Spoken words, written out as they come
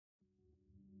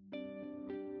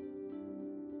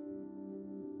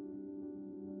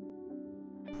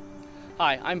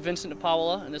Hi, I'm Vincent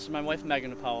DePaola, and this is my wife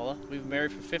Megan DePaola. We've been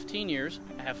married for 15 years,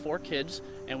 I have 4 kids,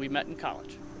 and we met in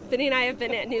college. Vinny and I have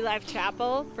been at New Life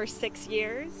Chapel for 6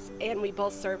 years, and we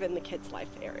both serve in the Kids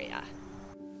Life area.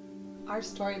 Our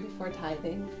story before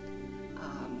tithing,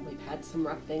 we've had some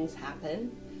rough things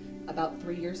happen. About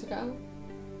 3 years ago,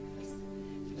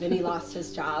 Vinny lost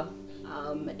his job.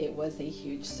 It was a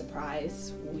huge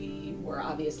surprise. We were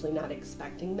obviously not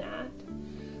expecting that.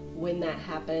 When that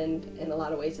happened, in a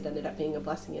lot of ways it ended up being a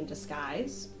blessing in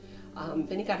disguise.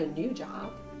 Vinny got a new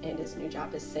job, and his new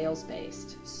job is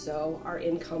sales-based, so our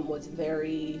income was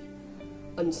very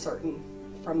uncertain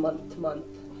from month to month.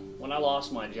 When I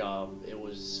lost my job, it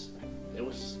was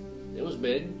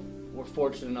big. We're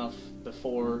fortunate enough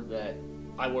before that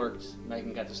I worked,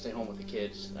 Megan got to stay home with the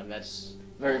kids, and that's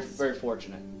very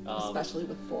fortunate. Especially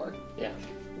with 4. Yeah.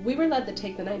 We were led to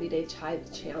take the 90-day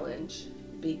tithe challenge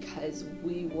because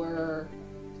we were,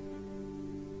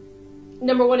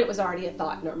 number one, it was already a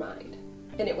thought in our mind.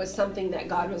 And it was something that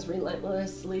God was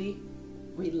relentlessly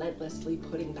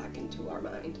putting back into our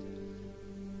mind.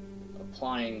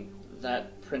 Applying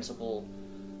that principle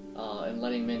and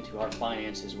letting him into our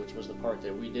finances, which was the part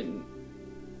that we didn't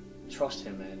trust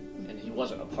him in, and he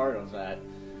wasn't a part of that,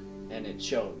 and it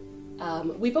showed.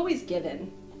 We've always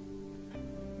given,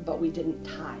 but we didn't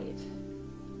tithe.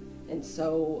 And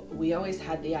so we always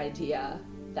had the idea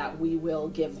that we will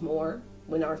give more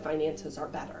when our finances are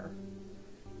better.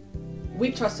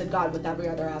 We've trusted God with every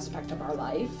other aspect of our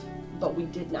life, but we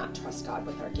did not trust God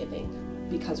with our giving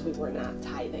because we were not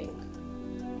tithing.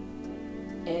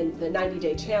 And the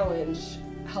 90-day challenge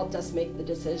helped us make the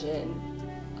decision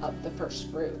of the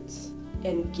first fruits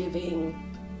and giving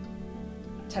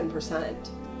 10%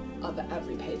 of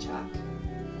every paycheck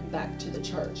back to the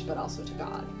church, but also to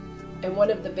God. And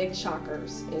one of the big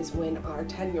shockers is when our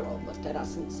 10-year-old looked at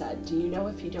us and said, "Do you know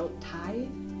if you don't tithe,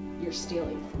 you're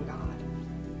stealing from God?"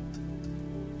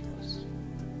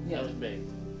 That was big.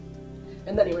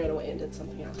 And then he ran away and did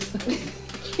something else.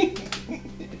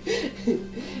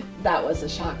 That was a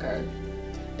shocker.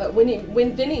 But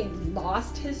when Vinny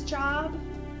lost his job,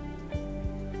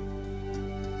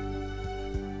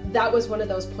 that was one of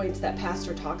those points that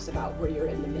Pastor talks about where you're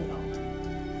in the middle.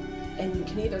 And you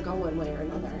can either go one way or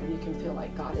another, and you can feel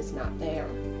like God is not there.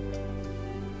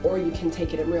 Or you can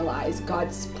take it and realize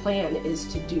God's plan is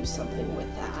to do something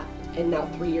with that. And now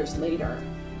 3 years later,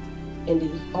 and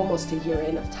almost a year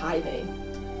in of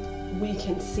tithing, we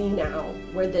can see now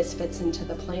where this fits into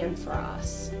the plan for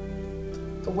us.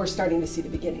 We're starting to see the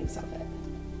beginnings of it.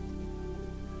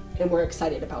 And we're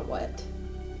excited about what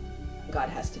God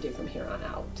has to do from here on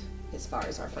out as far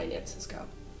as our finances go.